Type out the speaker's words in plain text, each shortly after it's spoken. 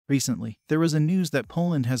Recently, there was a news that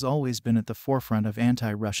Poland has always been at the forefront of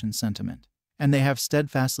anti-Russian sentiment, and they have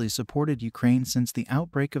steadfastly supported Ukraine since the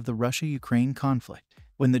outbreak of the Russia-Ukraine conflict.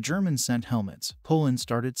 When the Germans sent helmets, Poland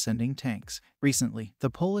started sending tanks. Recently, the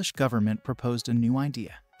Polish government proposed a new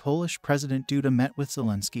idea. Polish President Duda met with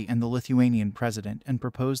Zelensky and the Lithuanian president and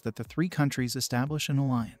proposed that the three countries establish an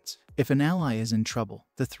alliance. If an ally is in trouble,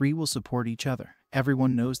 the three will support each other.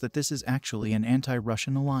 Everyone knows that this is actually an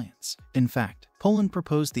anti-Russian alliance. In fact, Poland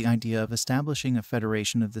proposed the idea of establishing a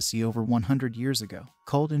federation of the sea over 100 years ago,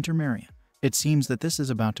 called you-Intermarium. It seems that this is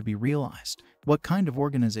about to be realized. What kind of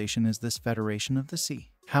organization is this Federation of the Sea?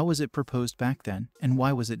 How was it proposed back then, and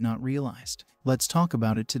why was it not realized? Let's talk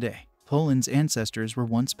about it today. Poland's ancestors were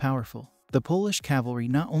once powerful. The Polish cavalry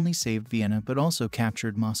not only saved Vienna but also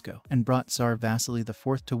captured Moscow and brought Tsar Vasily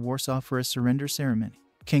IV to Warsaw for a surrender ceremony.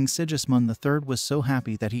 King Sigismund III was so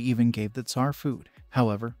happy that he even gave the Tsar food.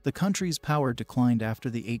 However, the country's power declined after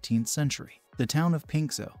the 18th century. The town of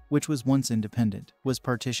Pińczów, which was once independent, was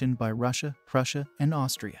partitioned by Russia, Prussia, and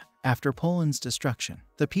Austria. After Poland's destruction,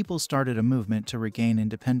 the people started a movement to regain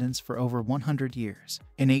independence for over 100 years.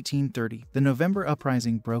 In 1830, the November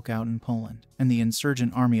Uprising broke out in Poland, and the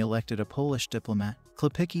insurgent army elected a Polish diplomat,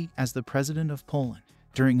 Klepicki, as the president of Poland.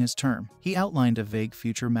 During his term, he outlined a vague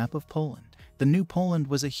future map of Poland. The new Poland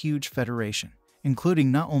was a huge federation,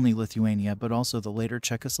 including not only Lithuania but also the later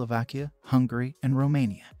Czechoslovakia, Hungary, and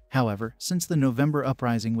Romania. However, since the November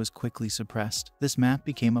Uprising was quickly suppressed, this map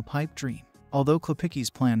became a pipe dream. Although Klepicki's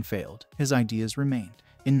plan failed, his ideas remained.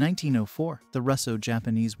 In 1904, the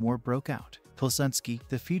Russo-Japanese War broke out. Pilsudski,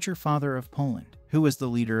 the future father of Poland, who was the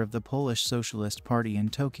leader of the Polish Socialist Party in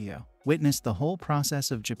Tokyo, witnessed the whole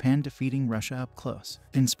process of Japan defeating Russia up close.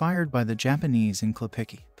 Inspired by the Japanese and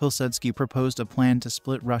Klepicki, Pilsudski proposed a plan to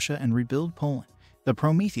split Russia and rebuild Poland. The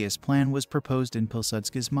Prometheus plan was proposed in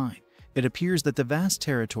Pilsudski's mind. It appears that the vast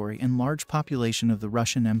territory and large population of the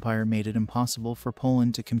Russian Empire made it impossible for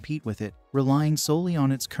Poland to compete with it, relying solely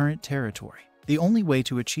on its current territory. The only way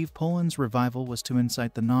to achieve Poland's revival was to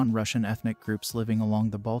incite the non-Russian ethnic groups living along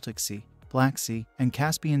the Baltic Sea, Black Sea, and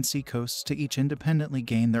Caspian Sea coasts to each independently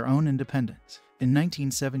gain their own independence. In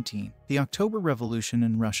 1917, the October Revolution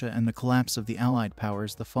in Russia and the collapse of the Allied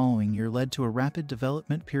powers the following year led to a rapid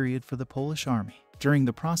development period for the Polish army. During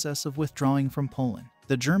the process of withdrawing from Poland,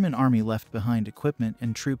 the German army left behind equipment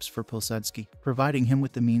and troops for Pilsudski, providing him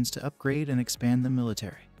with the means to upgrade and expand the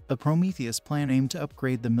military. The Prometheus plan aimed to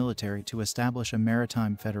upgrade the military to establish a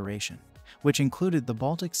maritime federation, which included the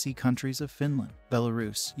Baltic Sea countries of Finland,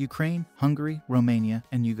 Belarus, Ukraine, Hungary, Romania,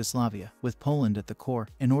 and Yugoslavia, with Poland at the core,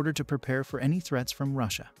 in order to prepare for any threats from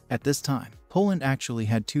Russia. At this time, Poland actually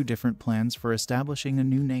had two different plans for establishing a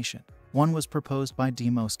new nation. One was proposed by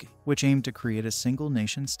Dmowski, which aimed to create a single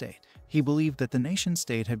nation-state. He believed that the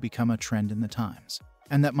nation-state had become a trend in the times,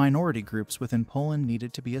 and that minority groups within Poland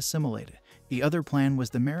needed to be assimilated. The other plan was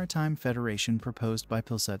the Maritime Federation proposed by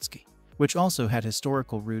Pilsudski, which also had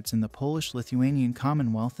historical roots in the Polish-Lithuanian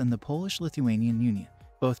Commonwealth and the Polish-Lithuanian Union.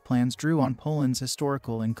 Both plans drew on Poland's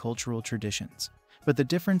historical and cultural traditions, but the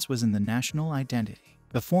difference was in the national identity.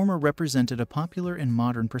 The former represented a popular and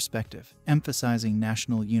modern perspective, emphasizing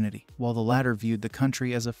national unity, while the latter viewed the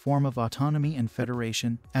country as a form of autonomy and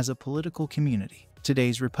federation as a political community.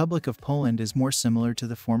 Today's Republic of Poland is more similar to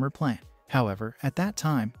the former plan. However, at that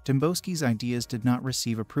time, Dmowski's ideas did not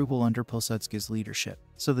receive approval under Pilsudski's leadership,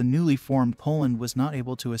 so the newly formed Poland was not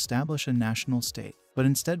able to establish a national state, but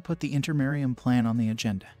instead put the Intermarium plan on the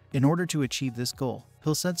agenda. In order to achieve this goal,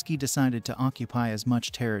 Pilsudski decided to occupy as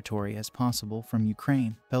much territory as possible from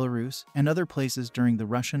Ukraine, Belarus, and other places during the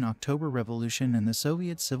Russian October Revolution and the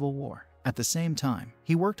Soviet Civil War. At the same time,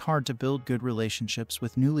 he worked hard to build good relationships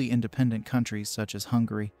with newly independent countries such as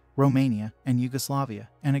Hungary, Romania, and Yugoslavia,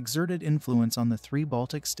 and exerted influence on the three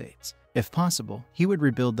Baltic states. If possible, he would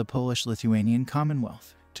rebuild the Polish-Lithuanian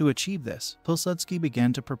Commonwealth. To achieve this, Pilsudski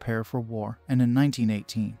began to prepare for war, and in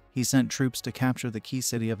 1918, he sent troops to capture the key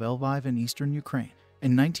city of Lviv in eastern Ukraine.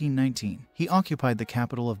 In 1919, he occupied the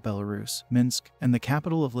capital of Belarus, Minsk, and the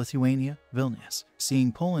capital of Lithuania, Vilnius.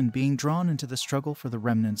 Seeing Poland being drawn into the struggle for the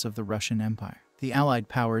remnants of the Russian Empire, the Allied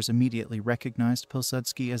powers immediately recognized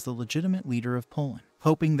Pilsudski as the legitimate leader of Poland,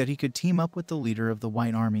 hoping that he could team up with the leader of the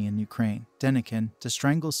White Army in Ukraine, Denikin, to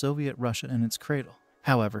strangle Soviet Russia in its cradle.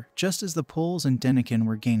 However, just as the Poles and Denikin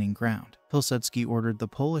were gaining ground, Pilsudski ordered the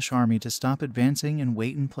Polish army to stop advancing and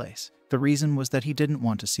wait in place. The reason was that he didn't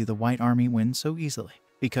want to see the White Army win so easily,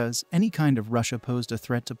 because any kind of Russia posed a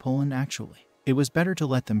threat to Poland actually. It was better to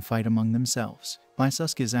let them fight among themselves.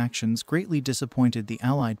 Pilsudski's actions greatly disappointed the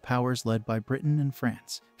Allied powers led by Britain and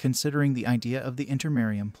France, considering the idea of the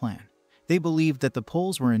Intermarium plan. They believed that the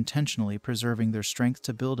Poles were intentionally preserving their strength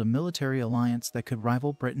to build a military alliance that could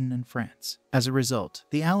rival Britain and France. As a result,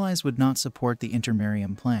 the Allies would not support the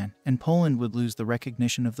Intermarium plan, and Poland would lose the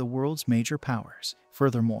recognition of the world's major powers.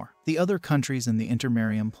 Furthermore, the other countries in the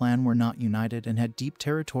Intermarium plan were not united and had deep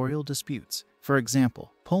territorial disputes. For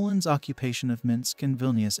example, Poland's occupation of Minsk and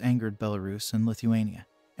Vilnius angered Belarus and Lithuania,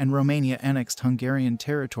 and Romania annexed Hungarian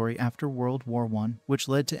territory after World War I, which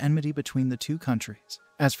led to enmity between the two countries.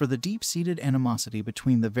 As for the deep-seated animosity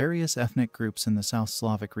between the various ethnic groups in the South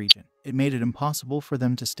Slavic region, it made it impossible for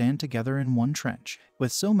them to stand together in one trench.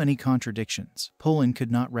 With so many contradictions, Poland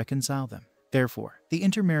could not reconcile them. Therefore, the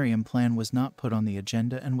Intermarium plan was not put on the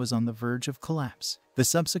agenda and was on the verge of collapse. The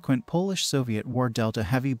subsequent Polish-Soviet War dealt a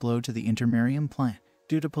heavy blow to the Intermarium plan.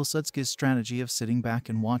 Due to Pilsudski's strategy of sitting back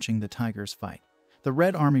and watching the Tigers fight, the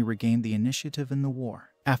Red Army regained the initiative in the war.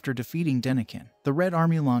 After defeating Denikin, the Red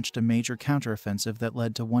Army launched a major counteroffensive that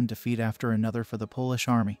led to one defeat after another for the Polish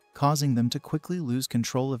army, causing them to quickly lose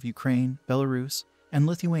control of Ukraine, Belarus, and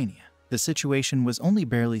Lithuania. The situation was only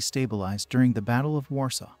barely stabilized during the Battle of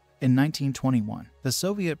Warsaw. In 1921, the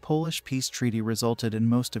Soviet-Polish peace treaty resulted in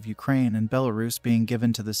most of Ukraine and Belarus being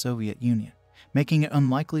given to the Soviet Union, making it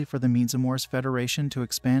unlikely for the Międzymorze Federation to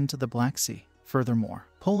expand to the Black Sea. Furthermore,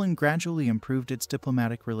 Poland gradually improved its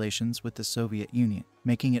diplomatic relations with the Soviet Union,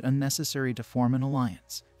 making it unnecessary to form an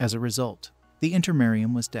alliance. As a result, the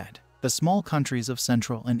Intermarium was dead. The small countries of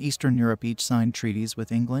Central and Eastern Europe each signed treaties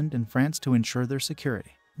with England and France to ensure their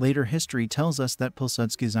security. Later history tells us that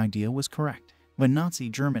Pilsudski's idea was correct. When Nazi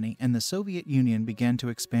Germany and the Soviet Union began to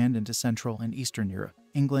expand into Central and Eastern Europe,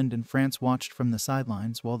 England and France watched from the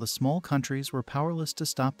sidelines while the small countries were powerless to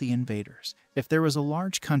stop the invaders. If there was a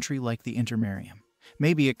large country like the Intermarium,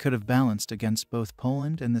 maybe it could have balanced against both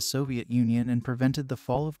Poland and the Soviet Union and prevented the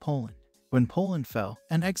fall of Poland. When Poland fell,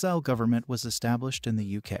 an exile government was established in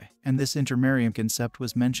the UK, and this Intermarium concept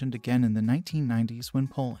was mentioned again in the 1990s when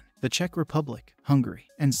Poland, the Czech Republic, Hungary,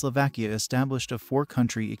 and Slovakia established a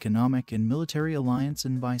four-country economic and military alliance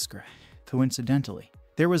in Visegrad. Coincidentally,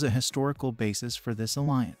 there was a historical basis for this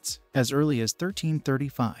alliance. As early as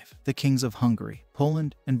 1335, the kings of Hungary,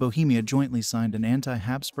 Poland, and Bohemia jointly signed an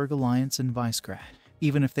anti-Habsburg alliance in Visegrad.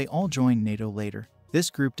 Even if they all joined NATO later, this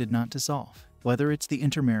group did not dissolve. Whether it's the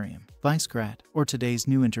Intermarium, Visegrad, or today's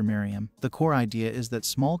new Intermarium, the core idea is that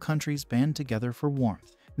small countries band together for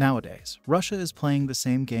warmth. Nowadays, Russia is playing the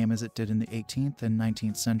same game as it did in the 18th and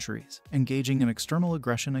 19th centuries, engaging in external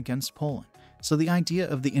aggression against Poland. So the idea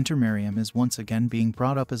of the Intermarium is once again being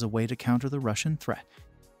brought up as a way to counter the Russian threat.